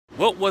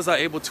What was I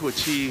able to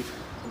achieve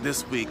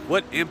this week?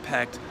 What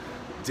impact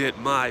did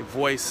my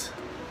voice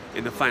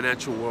in the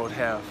financial world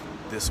have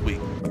this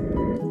week?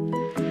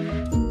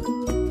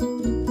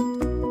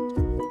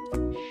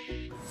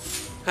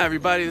 Hi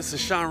everybody, this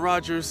is Sean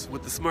Rogers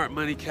with the Smart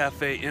Money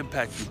Cafe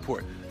Impact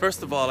Report.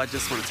 First of all, I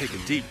just want to take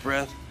a deep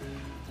breath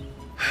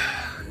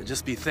and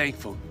just be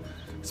thankful.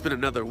 It's been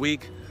another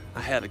week.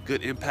 I had a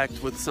good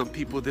impact with some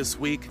people this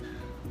week.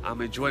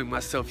 I'm enjoying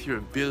myself here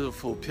in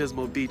beautiful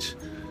Pismo Beach,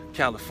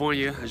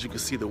 California. As you can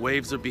see, the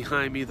waves are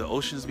behind me, the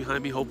ocean's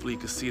behind me. Hopefully you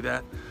can see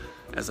that.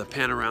 As I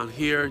pan around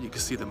here, you can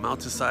see the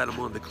mountainside. I'm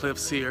on the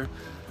cliffs here.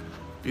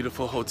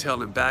 Beautiful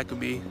hotel in back of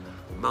me,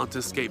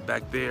 mountainscape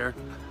back there.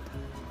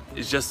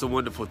 It's just a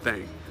wonderful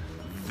thing.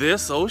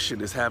 This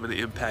ocean is having an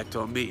impact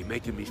on me,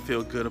 making me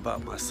feel good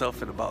about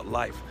myself and about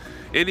life.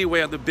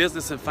 Anyway, on the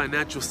business and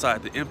financial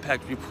side, the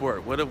impact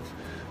report.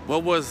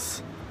 What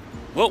was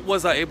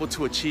I able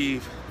to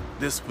achieve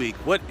this week?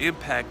 What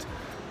impact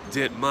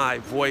did my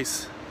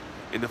voice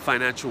in the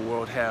financial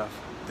world have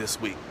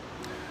this week?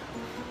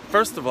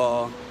 First of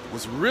all, it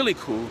was really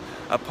cool.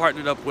 I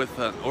partnered up with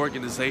an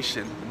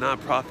organization, a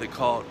nonprofit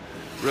called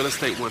Real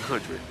Estate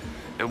 100.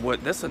 And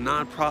that's a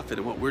nonprofit,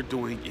 and what we're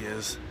doing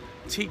is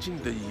teaching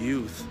the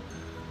youth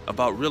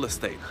about real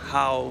estate,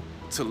 how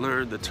to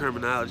learn the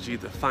terminology,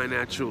 the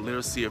financial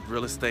literacy of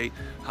real estate,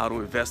 how to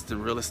invest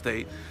in real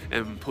estate,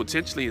 and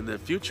potentially in the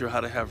future,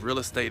 how to have real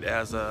estate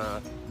as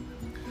a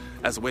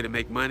way to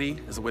make money,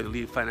 as a way to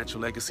leave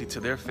financial legacy to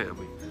their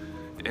family,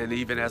 and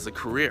even as a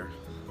career,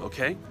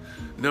 okay?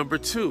 Number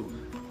two,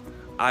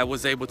 I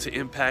was able to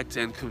impact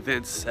and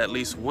convince at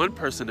least one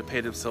person to pay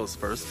themselves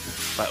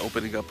first by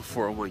opening up a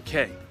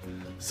 401k.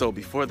 So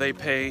before they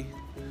pay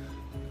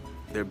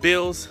their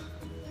bills,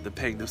 they're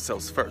paying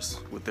themselves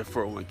first with their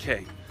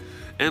 401k.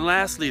 And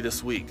lastly,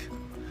 this week,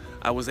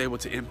 I was able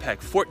to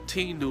impact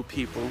 14 new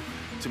people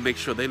to make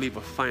sure they leave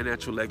a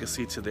financial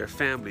legacy to their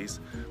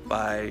families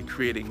by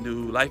creating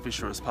new life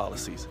insurance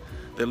policies.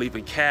 They're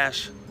leaving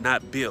cash,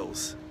 not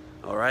bills,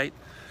 all right?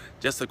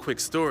 Just a quick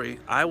story,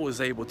 I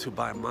was able to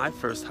buy my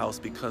first house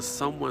because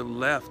someone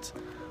left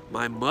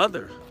my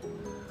mother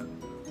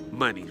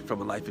money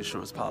from a life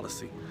insurance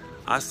policy.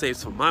 I saved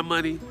some of my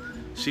money,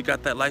 she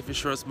got that life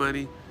insurance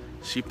money,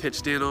 she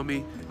pitched in on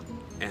me,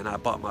 and I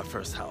bought my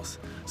first house.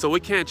 So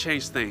it can't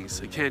change things.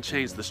 It can't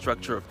change the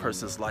structure of a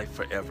person's life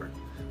forever,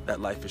 that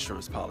life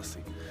insurance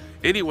policy.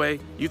 Anyway,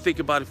 you think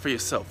about it for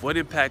yourself. What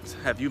impact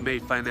have you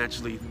made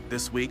financially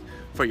this week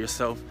for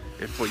yourself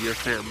and for your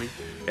family?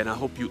 And I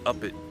hope you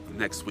up it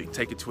next week.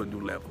 Take it to a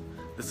new level.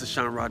 This is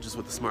Sean Rogers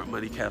with the Smart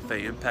Money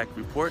Cafe Impact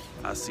Report.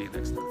 I'll see you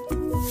next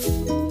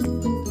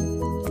time.